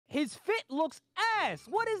His fit looks ass.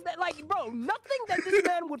 What is that? Like, bro, nothing that this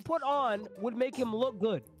man would put on would make him look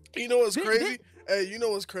good. You know what's crazy? Hey, you know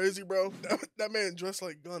what's crazy, bro? That man dressed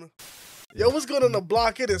like Gunna. Yo, what's good on the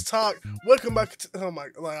block? It is Talk. Welcome back to, oh my,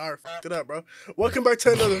 like, I fucked it up, bro. Welcome back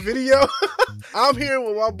to another video. I'm here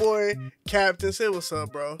with my boy, Captain. Say what's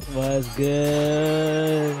up, bro. What's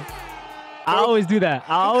good? I always do that.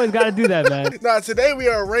 I always gotta do that, man. Nah, today we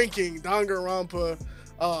are ranking Danganronpa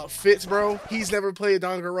fits, bro. He's never played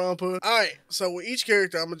Danganronpa. Alright, so with each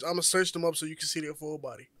character, I'm gonna search them up so you can see their full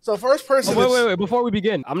body. So first person wait, before we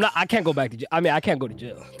begin, I can't go back to jail. I mean, I can't go to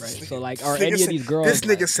jail, right? So like, are any of these girls, this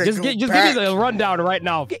nigga said just give me a rundown right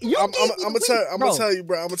now. I'm gonna tell you,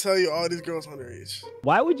 bro. I'm gonna tell you all these girls underage.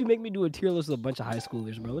 Why would you make me do a tier list with a bunch of high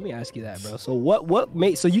schoolers, bro? Let me ask you that, bro. So what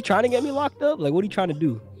made, so you trying to get me locked up? Like, what are you trying to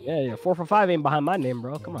do? Yeah, 445 ain't behind my name,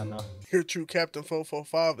 bro. Come on now. Yourtruecaptain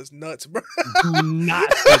 445 is nuts, bro. Do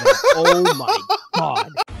not say that. Oh my god.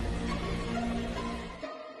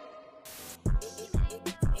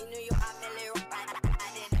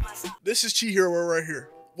 This is Chihiro right here.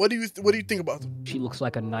 What do you think about them? She looks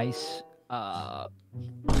like a nice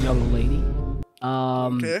young lady.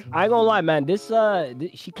 Okay. I ain't gonna lie, man.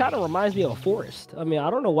 She kind of reminds me of a forest. I mean, I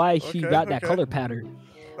don't know why she got that color pattern.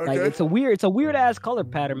 Like, it's a weird ass color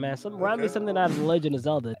pattern, man. Remind me of something out of The Legend of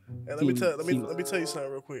Zelda. Hey, let me tell you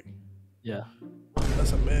something real quick. Yeah.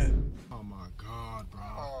 That's a man. Oh my god, bro.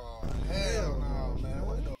 Oh hell no, man.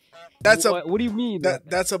 What do you mean?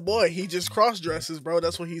 That's a boy. He just cross dresses, bro.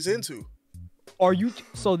 That's what he's into. Are you?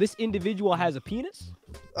 So this individual has a penis?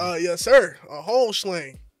 Yes, sir. A whole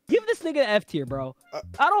slang. Give this nigga an F tier, bro. I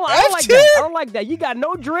don't like that. I don't like that. You got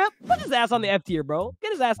no drip. Put his ass on the F tier, bro.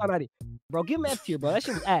 Get his ass on that. Bro, give him F tier, bro. That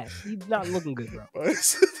shit was ass. He's not looking good, bro.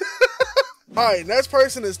 Alright, next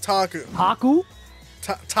person is Taka. Taku?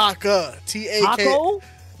 Taka. T-A-K. Taco?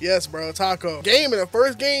 Yes, bro. Taco. In the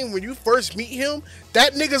first game, when you first meet him,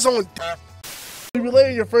 that nigga's on. You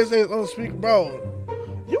related your first name on speak, bro.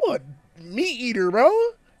 You a meat eater, bro.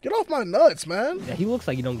 Get off my nuts, man. Yeah, he looks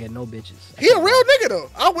like he don't get no bitches. He a real nigga, though.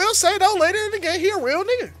 I will say, though, later in the game, he a real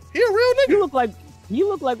nigga. You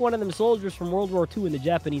look like one of them soldiers from World War II in the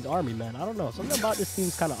Japanese army, man. I don't know. Something about this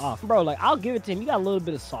seems kind of off. Bro, like, I'll give it to him. He got a little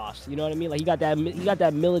bit of sauce. You know what I mean? Like, he got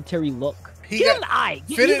that military look. Give him an eye.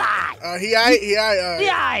 Give him an eye. He eye.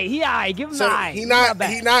 Give him an eye. He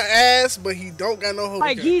not ass, but he don't got no hope.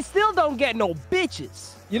 Like, he still don't get no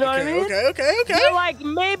bitches. You know what I mean? Okay. You're like,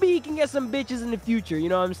 maybe he can get some bitches in the future. You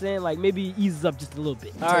know what I'm saying? Like, maybe he eases up just a little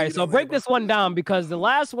bit. All right, so break this one down, because the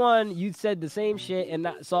last one, you said the same shit. And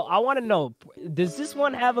so I want to know, does this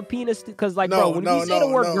one have a penis? Because, like, bro, when you say the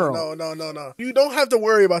word girl. No. You don't have to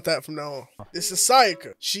worry about that from now on. This is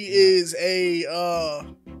Sayaka. She is a,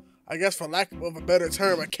 I guess for lack of a better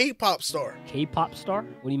term, a K-pop star. K-pop star?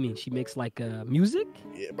 What do you mean? She makes like music?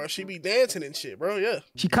 Yeah, bro. She be dancing and shit, bro. Yeah.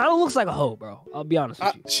 She kind of looks like a hoe, bro. I'll be honest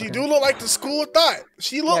with you. She do look like the school thought.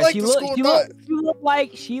 She look like the school thought.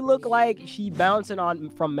 She look like she bouncing on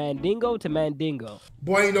from Mandingo to Mandingo.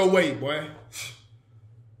 Boy, ain't no way, boy.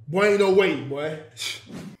 Boy, ain't no way, boy.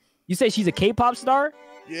 You say she's a K-pop star?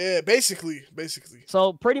 Yeah, basically.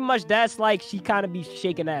 So pretty much that's like she kind of be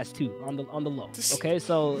shaking ass too on the low. Okay,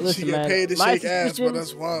 so listen, she man. Get paid to my shake ass, but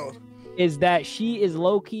that's wild. Is that she is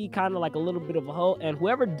low key kind of like a little bit of a hoe, and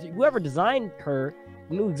whoever designed her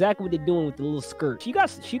knew exactly what they're doing with the little skirt. She got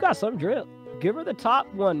some drip. Give her the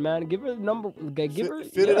top one, man. Give her the number. Give her.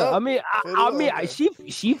 Fit it up.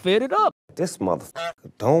 She fit it up. This motherfucker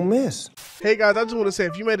don't miss. Hey guys, I just want to say,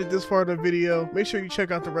 if you made it this far in the video, make sure you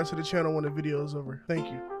check out the rest of the channel when the video is over. Thank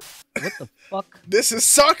you. What the fuck? This is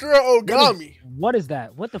Sakura Ogami. What is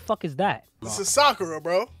that? What the fuck is that? This is Sakura,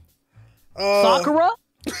 bro. Sakura?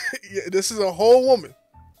 Yeah, this is a whole woman.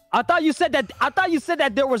 I thought you said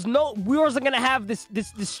that there was no. We wasn't gonna have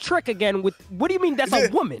this trick again. With what do you mean? That's a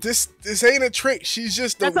woman. This ain't a trick. She's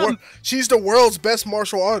just she's the world's best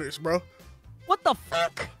martial artist, bro. What the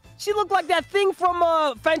fuck? She looked like that thing from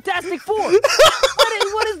Fantastic Four.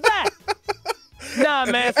 what is that? Nah,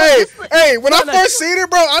 man. Hey, when I first seen her,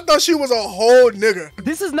 bro, I thought she was a whole nigga.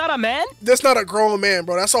 This is not a man? That's not a grown man,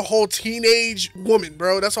 bro. That's a whole teenage woman,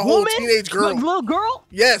 bro. That's a whole teenage girl. Little girl?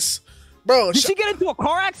 Yes. Bro. Did she get into a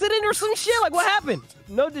car accident or some shit? Like, what happened?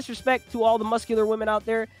 No disrespect to all the muscular women out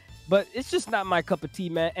there, but it's just not my cup of tea,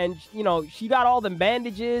 man. And, you know, she got all the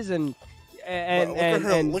bandages and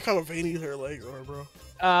look how veiny her legs are, bro.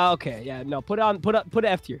 Okay, yeah, no, put an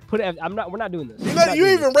F tier. We're not doing this. You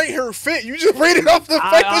even rate her fit. You just rated off the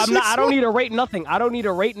fact that I don't need to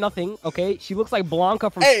rate nothing. Okay, she looks like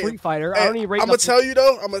Blanca from Street Fighter. I don't need to rate nothing.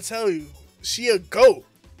 I'm gonna tell you, she a goat.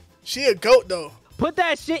 She a goat though. Put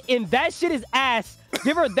that shit in. That shit is ass.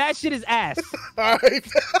 Give her that shit is ass. All right.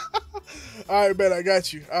 All right, man. I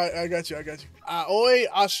got you. I got you. Aoi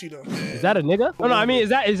Ashida. Is that a nigga? Oh, no, I mean,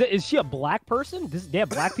 is she a black person? They have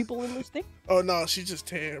black people in this thing? Oh no, she's just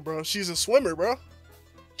tan, bro. She's a swimmer, bro.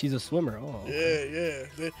 She's a swimmer. Oh. Okay.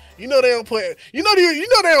 Yeah. You know they don't put. You know they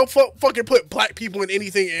don't fucking put black people in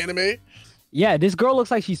anything anime. Yeah, this girl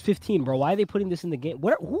looks like she's 15, bro. Why are they putting this in the game?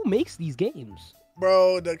 Who makes these games?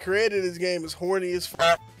 Bro, the creator of this game is horny as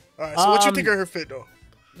fuck. All right, so what you think of her fit though?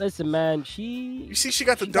 Listen, man, You see, she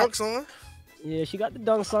got the dunks on. Yeah, she got the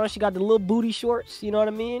dunks on. She got the little booty shorts. You know what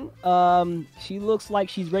I mean? She looks like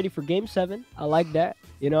she's ready for Game 7. I like that.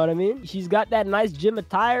 You know what I mean? She's got that nice gym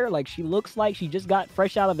attire. Like she looks like she just got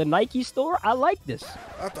fresh out of the Nike store. I like this.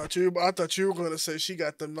 I thought you were gonna say she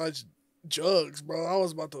got them nice jugs, bro. I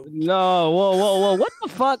was about to. No, whoa, what the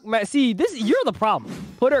fuck, man? See, you're the problem.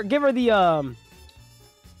 Give her the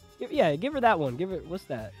give her that one. Give her what's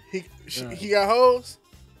that? He got hoes.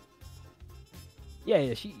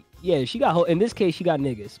 Yeah, she got in this case she got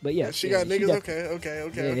niggas, but yeah, she got niggas.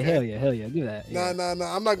 Okay. Hell yeah, do that. Yeah.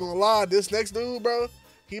 Nah. I'm not gonna lie. This next dude, bro,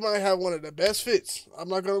 he might have one of the best fits. I'm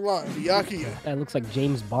not gonna lie. Byakuya. That looks like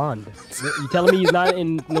James Bond. You telling me he's not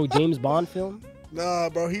in no James Bond film? Nah,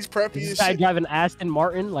 bro, he's preppy. Is this guy driving Aston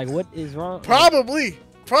Martin? Like, what is wrong? Probably.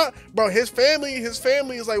 Bro, his family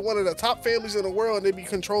is like one of the top families in the world, and they be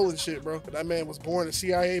controlling shit, bro. That man was born a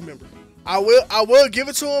CIA member. I will give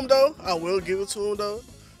it to him though.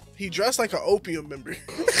 He dressed like an opium member.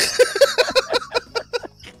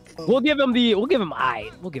 We'll give him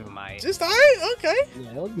I. Just I? Okay.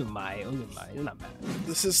 Yeah, we'll give him I. It's not bad.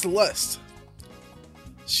 This is Celeste.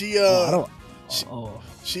 She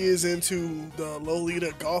she is into the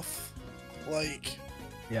Lolita golf, like.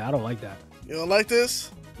 Yeah, I don't like that. You don't like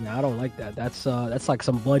this? No, I don't like that. That's like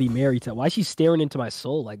some Bloody Mary type. Why is she staring into my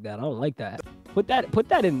soul like that? I don't like that. Put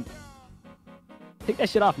that in. Take that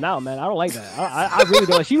shit off now, man. I don't like that. I really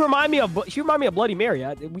don't. She remind me of Bloody Mary.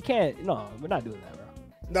 We can't. No, we're not doing that, bro.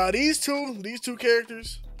 Now these two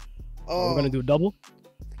characters. We're gonna do a double.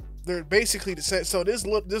 They're basically the same. So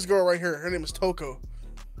this girl right here, her name is Toko.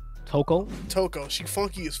 Toko. She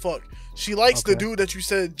funky as fuck. She likes the dude that you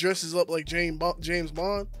said dresses up like James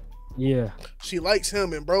Bond. Yeah. She likes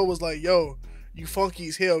him, and bro was like, "Yo, you funky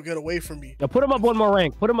as hell. Get away from me." Now put him up one more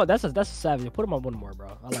rank. Put him up. That's a savage. Put him up one more,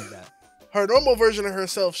 bro. I like that. Her normal version of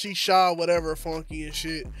herself, she shy, whatever, funky and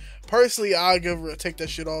shit. Personally, I'll give her take that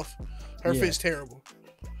shit off. Her fit's terrible.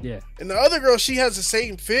 Yeah. And the other girl, she has the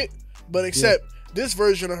same fit, but except this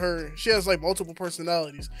version of her, she has like multiple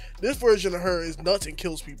personalities. This version of her is nuts and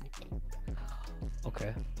kills people.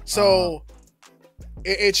 Okay. So,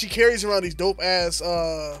 and she carries around these dope ass.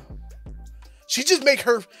 She just make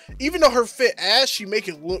her, even though her fit ass, she make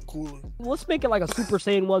it look cooler. Let's make it like a Super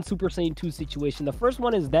Saiyan 1, Super Saiyan 2 situation. The first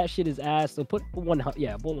one is that shit is ass. So put one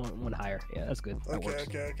higher. Yeah, that's good. That works.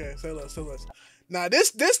 Okay. Say less. Nah,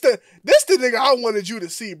 this the nigga I wanted you to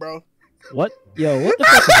see, bro. What? Yo, what the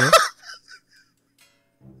fuck is this?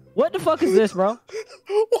 What the fuck is this, bro?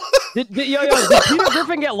 Did Peter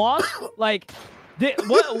Griffin get lost? Like,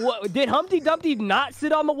 did Humpty Dumpty not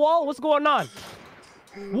sit on the wall? What's going on?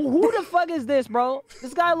 Who the fuck is this, bro?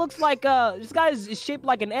 This guy looks like this guy is shaped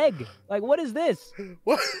like an egg. Like, what is this?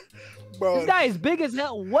 What, bro? This guy is big as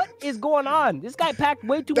hell. What is going on? This guy packed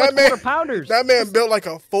way too much quarter-pounders. That man built like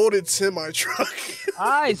a folded semi-truck.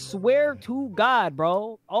 I swear to God,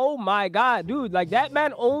 bro. Oh my God, dude. Like, that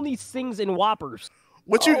man only sings in Whoppers.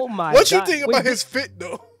 What you think about his fit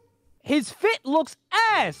though? His fit looks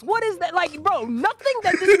ass. What is that? Like, bro, nothing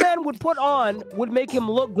that this man would put on would make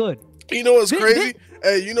him look good. You know what's crazy?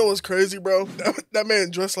 Hey, you know what's crazy, bro? That man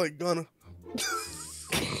dressed like Gunna.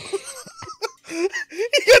 He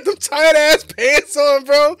got them tight ass pants on,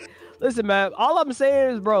 bro. Listen, man. All I'm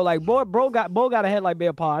saying is, bro, like, bro got a head like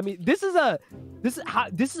Bear Paw. I mean, this is a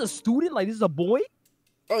student. Like, this is a boy.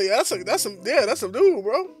 Oh yeah, that's some dude,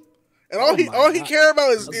 bro. And all he care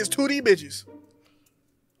about is 2D bitches.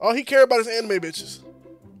 All he care about is anime bitches.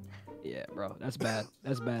 Yeah, bro, that's bad.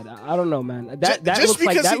 I don't know, man.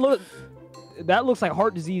 That looks like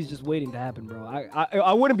heart disease just waiting to happen, bro.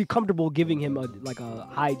 I wouldn't be comfortable giving him a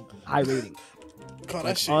high rating. Call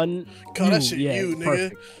like that shit, you nigga.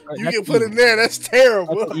 Perfect. You get put in there. That's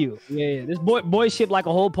terrible. That's you. Yeah. This boy shaped like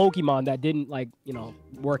a whole Pokemon that didn't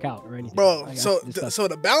work out or anything. Bro, so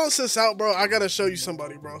to balance this out, bro, I gotta show you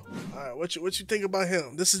somebody, bro. All right, what you think about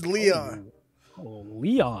him? This is Leon. Oh,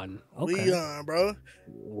 Leon. Okay. Leon, bro.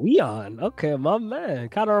 Leon. Okay, my man.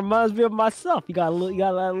 Kind of reminds me of myself. You got that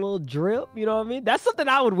little drip. You know what I mean? That's something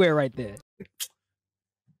I would wear right there.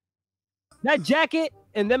 That jacket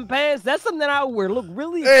and them pants. That's something I would wear. Look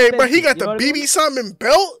really. Hey, but he got the BB Simon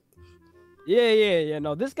belt. Yeah.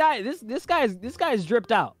 No, this guy's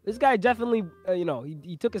dripped out. This guy definitely, you know,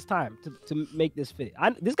 he took his time to make this fit.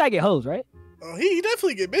 This guy get hoes, right? Oh, he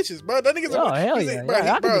definitely get bitches, bro. That nigga's hell yeah.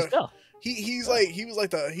 I can just tell. He's like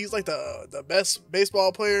the best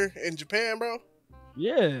baseball player in Japan, bro.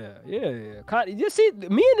 Yeah. You see, me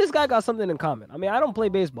and this guy got something in common. I mean, I don't play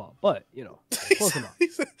baseball, but you know, close enough.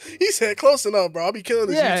 He said close enough, bro. I'll be killing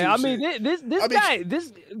this. Yeah, YouTube I mean, shit.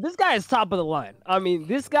 this guy is top of the line. I mean,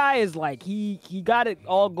 this guy is like he got it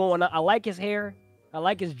all going on. I like his hair. I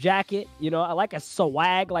like his jacket. You know, I like his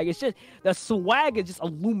swag. Like, it's just the swag is just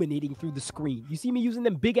illuminating through the screen. You see me using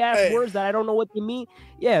them big ass words that I don't know what they mean.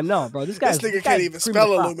 Yeah, no, bro. This nigga can't even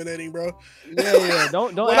spell illuminating, bro. Yeah.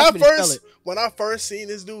 Don't ask me to spell it. When I first seen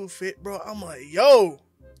this dude fit, bro, I'm like, yo,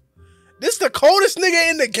 this the coldest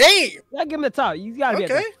nigga in the game. Yeah, give him the top. You gotta be at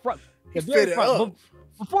the front. He fit it up.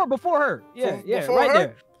 Before her. Yeah, before right her?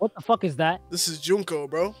 there. What the fuck is that? This is Junko,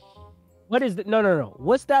 bro. What is the no?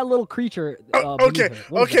 What's that little creature? Okay.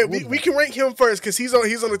 We can rank him first because he's on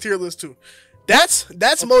the tier list too. That's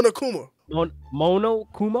Monokuma.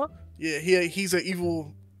 Monokuma? Yeah, he's an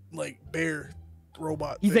evil like bear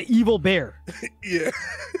robot. He's an evil bear. Yeah.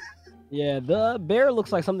 Yeah, the bear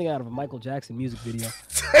looks like something out of a Michael Jackson music video.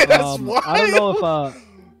 That's wild. I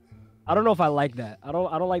don't know if I like that. I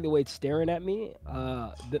don't like the way it's staring at me.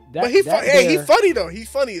 But he's funny though. He's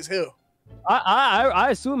funny as hell. I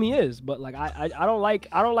assume he is, but like I don't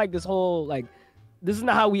like this whole like this is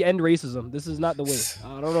not how we end racism. This is not the way.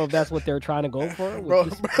 I don't know if that's what they're trying to go for. Bro.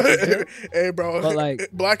 Hey, bro. But like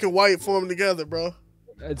black and white form together, bro.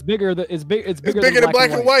 It's bigger than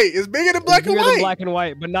black and white. It's bigger than black and white. Black and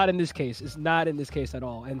white, but not in this case. It's not in this case at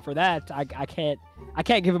all. And for that, I can't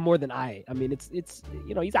give him more than I. I mean, it's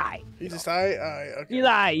you know, he's I. He's just I. Okay. He's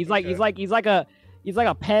I. He's like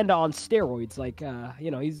a panda on steroids. Like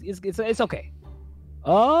you know, it's okay.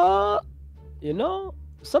 You know,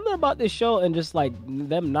 something about this show and just like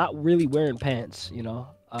them not really wearing pants, you know,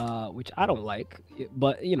 which I don't like.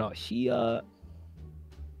 But you know, she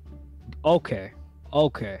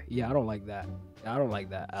okay, yeah, I don't like that. I don't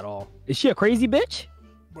like that at all. Is she a crazy bitch?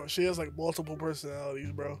 Bro, she has like multiple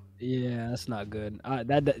personalities, bro. Yeah, that's not good.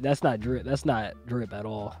 That's not drip. That's not drip at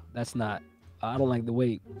all. That's not. I don't like the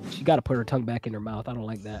way she got to put her tongue back in her mouth. I don't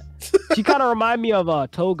like that. She kind of remind me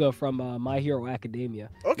of Toga from My Hero Academia.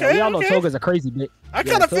 Okay, now, we all know Toga's a crazy bitch. I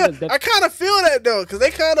kind of feel that though, because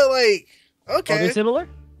they kind of like okay. Are they similar?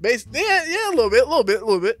 Yeah, a little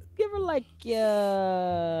bit. Give her like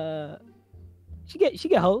She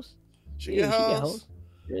get hoes. She get hoes.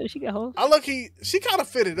 Yeah, she get hoes. She kind of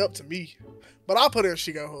fitted up to me, but I'll put her in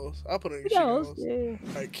she got hoes. I'll put her in she got hoes. Yeah.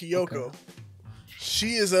 Like Kyoko. Okay.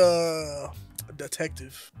 She is a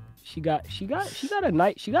detective. She got a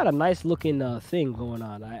nice looking thing going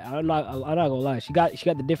on. I'm not gonna lie. She got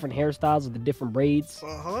the different hairstyles with the different braids.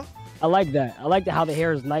 I like that. I like how the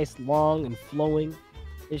hair is nice, long, and flowing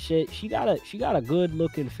and shit. She got a good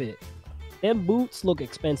looking fit. Them boots look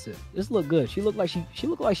expensive. This look good. She look like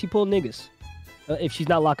she pulled niggas. If she's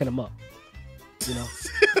not locking them up, you know.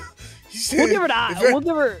 We'll give her the eye. We'll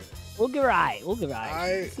give her eye.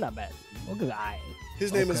 It's not bad. We'll give her eye.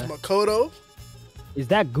 His name is Makoto. Is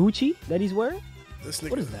that Gucci that he's wearing?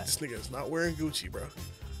 What is that? This nigga is not wearing Gucci, bro.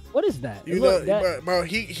 What is that? You know, bro.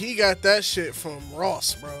 He got that shit from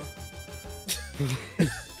Ross, bro.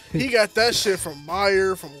 He got that shit from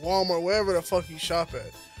Meijer, from Walmart, wherever the fuck he shop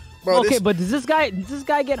at. Bro, okay, but does this guy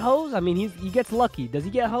get hoes? I mean, he gets lucky. Does he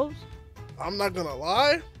get hoes? I'm not gonna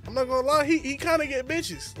lie. He kind of get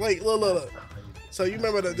bitches. Like, look. So you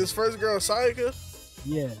remember this first girl, Sayaka?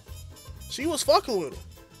 Yeah. She was fucking with him.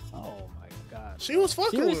 Oh my god. She was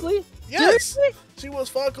fucking with him. Yes. Seriously? She was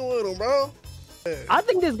fucking with him, bro. Yeah. I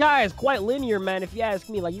think this guy is quite linear, man. If you ask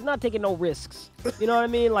me, like he's not taking no risks. You know what I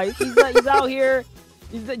mean? Like he's out here.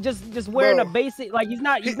 He's just wearing a basic, like he's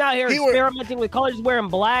not here experimenting with colors. He's wearing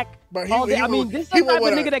black. This is the type of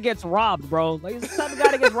nigga that gets robbed, bro. Like this is the type of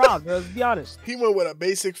guy that gets robbed, bro. Let's be honest. He went with a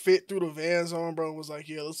basic fit, threw the Vans on, bro. And was like,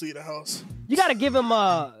 yeah, let's leave the house. You gotta give him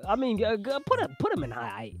put him in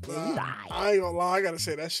high. He's high. I ain't gonna lie, I gotta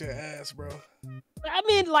say that shit ass, bro. I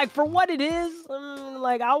mean, like for what it is,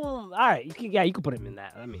 like I won't. All right, you can put him in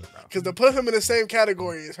that. I mean, bro. Because to put him in the same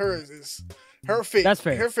category as hers is. Her fit. That's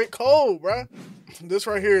fair. Her fit cold, bro. This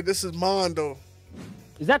right here, this is Mondo.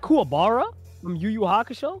 Is that Kuwabara from Yu Yu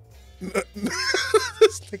Hakusho?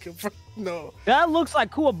 This nigga, no. That looks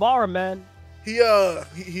like Kuwabara, man. He's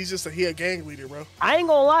a gang leader, bro. I ain't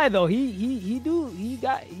gonna lie though. He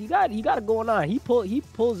got it going on. He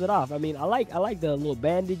pulls it off. I mean, I like the little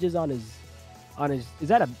bandages on his. Is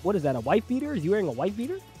that a wife beater? Is he wearing a wife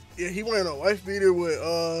beater? Yeah, he wearing a wife beater with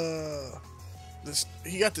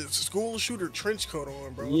He got the school shooter trench coat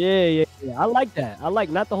on, bro. Yeah. I like that. I like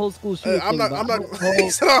not the whole school shooter thing. I'm not.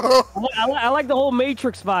 I like the whole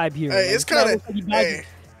Matrix vibe here. Hey, like, it's kind of. Hey,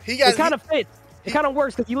 it kind of fits. It kind of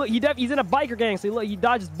works because he's in a biker gang, so he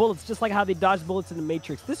dodges bullets just like how they dodge bullets in the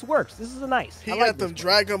Matrix. This works. This is a nice. He got them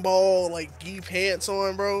Dragon Ball like gi pants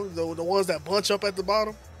on, bro. The ones that bunch up at the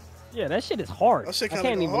bottom. Yeah, that shit is hard. That shit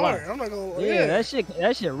kind of hard. I'm not gonna. Yeah, that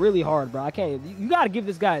shit really hard, bro. I can't. You got to give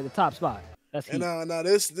this guy the top spot. That's heat. And now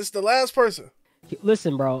this the last person.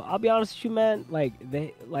 Listen, bro. I'll be honest with you, man.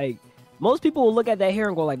 Most people will look at that hair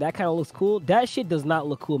and go like, that kind of looks cool. That shit does not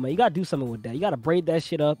look cool, man. You gotta do something with that. You gotta braid that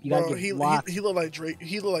shit up. You gotta he look like Drake.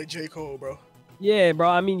 He look like J. Cole, bro. Yeah, bro.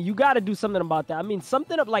 I mean, you gotta do something about that. I mean,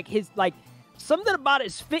 something about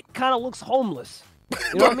his fit kind of looks homeless.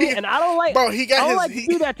 You know what I mean? And I don't like. Bro, he got to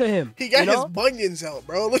do that to him. He got his bunions out,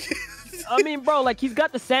 bro. Look. I mean, bro, like he's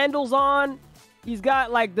got the sandals on. He's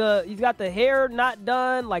got the hair not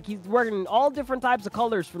done. Like he's wearing all different types of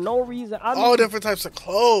colors for no reason. All different types of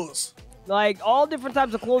clothes. Like all different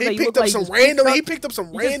types of clothes. He picked up some random. He picked up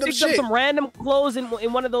some random shit. Up some random clothes in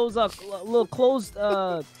one of those little closed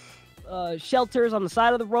shelters on the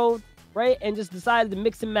side of the road, right? And just decided to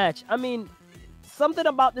mix and match. I mean, something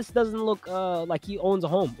about this doesn't look like he owns a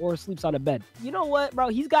home or sleeps on a bed. You know what, bro?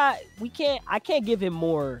 I can't give him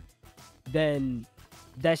more than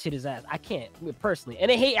that shit is ass. I can't personally,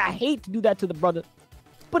 and I hate to do that to the brother,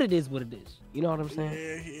 but it is what it is. You know what I'm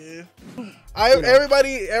saying? Yeah.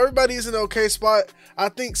 Everybody's in an okay spot. I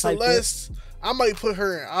think Celeste, I might put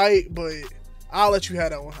her in I, but I'll let you have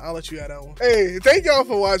that one. Hey, thank y'all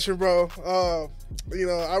for watching, bro. I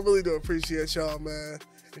really do appreciate y'all, man.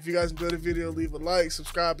 If you guys enjoyed the video, leave a like,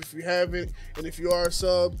 subscribe if you haven't, and if you are a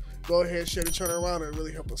sub, go ahead and share the channel around. It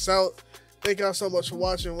really help us out. Thank y'all so much for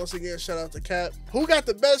watching. Once again, shout out to Cap. Who got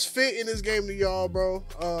the best fit in this game to y'all, bro?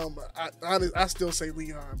 I still say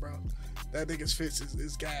Leon, bro. That nigga's fits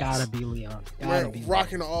is gas. Gotta be Leon.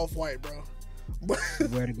 Rocking the off-white, bro.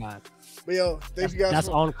 Swear to God. But yo, thank you guys. That's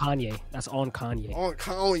on Kanye. That's on Kanye.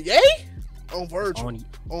 On Ye? On Virgil.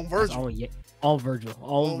 On Virgil. On Virgil.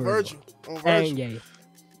 On Virgil. And Ye.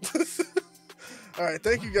 All right,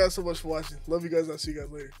 thank you guys so much for watching. Love you guys. I'll see you guys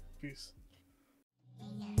later. Peace.